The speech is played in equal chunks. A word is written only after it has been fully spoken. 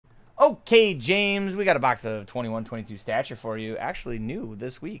Okay, James, we got a box of 21-22 Stature for you. Actually new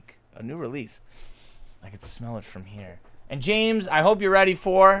this week. A new release. I can smell it from here. And James, I hope you're ready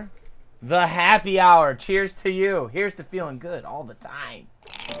for the happy hour. Cheers to you. Here's to feeling good all the time.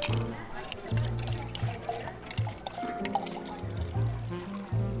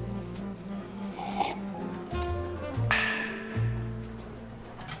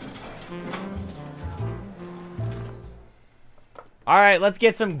 All right, let's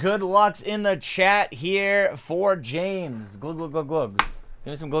get some good lucks in the chat here for James. Glug, glug, glug, glug.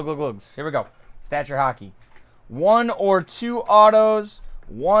 Give me some glug, glug, glugs. Here we go. Stature Hockey. 1 or 2 autos.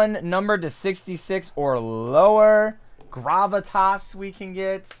 1 numbered to 66 or lower. Gravitas we can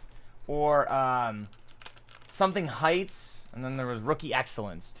get. Or something Heights. And then there was Rookie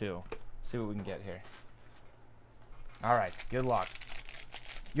Excellence, too. Let's see what we can get here. All right, good luck.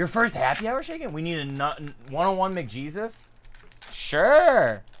 Your first happy hour, Shaken? We need a 101 McJesus?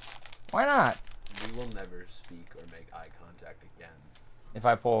 Sure. Why not? We will never speak or make eye contact again. If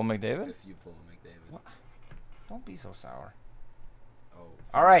I pull McDavid? If you pull a McDavid. What? Don't be so sour. Oh.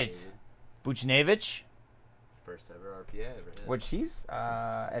 All right. Buchnevich. First ever RPA ever hit. Which he's,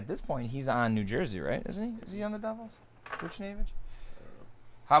 at this point, he's on New Jersey, right? Isn't he? Is he on the Devils? Buchnevich?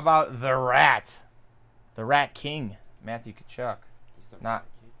 How about the Rat? The Rat King, Matthew Tkachuk. He's the Not.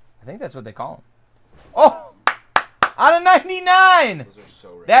 King. I think that's what they call him. Oh! Out of 99! Those are so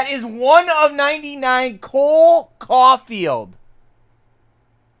rare. That is 1 of 99, Cole Caulfield.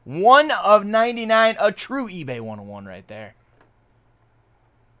 1 of 99, a true eBay 101 right there.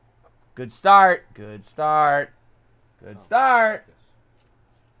 Good start, good start, good start.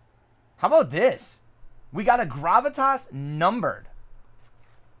 How about this? We got a Gravitas numbered.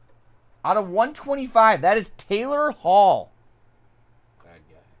 Out of 125, that is Taylor Hall. Bad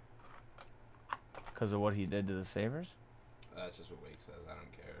guy. Because of what he did to the Sabres? That's just what Wake says. I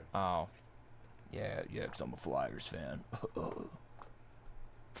don't care. Oh. Yeah, because I'm a Flyers fan.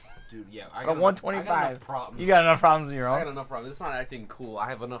 Dude, yeah. I got 125. I got enough problems. You got enough problems of your own? I got enough problems. It's not acting cool. I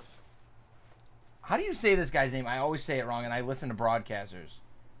have enough. How do you say this guy's name? I always say it wrong, and I listen to broadcasters.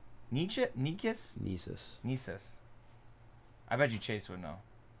 Nietzsche? Nietzsche's? Nieces. Nieces. I bet you Chase would know.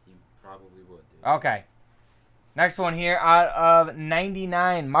 He probably would, dude. Okay. Next one here out of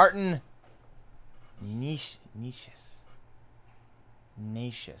 99. Martin Nietzsche's.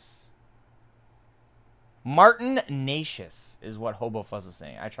 Martin Natius is what Hobo Fuzz is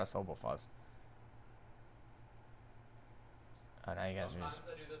saying. I trust Hobo Fuzz. Oh, now you guys are Sometimes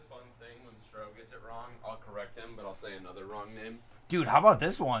I do this fun thing when Stroh gets it wrong. I'll correct him, but I'll say another wrong name. Dude, how about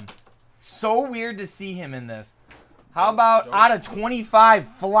this one? So weird to see him in this. How about out of 25,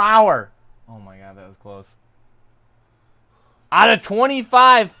 Flower? Oh my god, that was close. Out of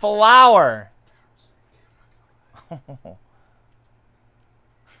 25, Flower.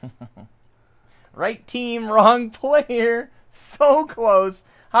 Right team, wrong player. So close.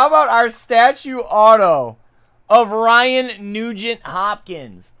 How about our statue auto of Ryan Nugent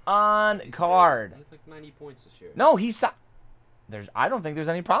Hopkins on card? He had like 90 points this year. No, I don't think there's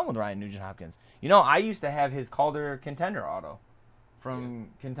any problem with Ryan Nugent Hopkins. You know, I used to have his Calder Contender auto from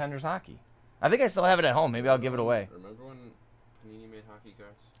Contenders Hockey. I think I still have it at home. Maybe I'll give it away. Remember when Panini made hockey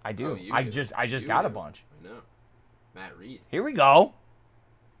cards? I do. Oh, I just got a bunch. I know. Matt Reed. Here we go.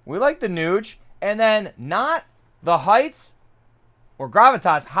 We like the Nuge. And then not the Heights or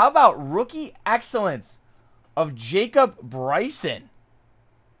Gravitas. How about Rookie Excellence of Jacob Bryson?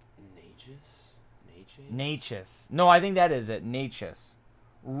 Natchez. No, I think that is it. Natchez.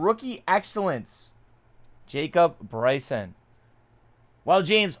 Rookie Excellence. Jacob Bryson. Well,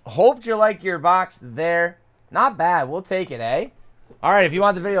 James, hoped you like your box there. Not bad. We'll take it, eh? All right, if you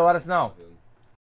want the video, let us know.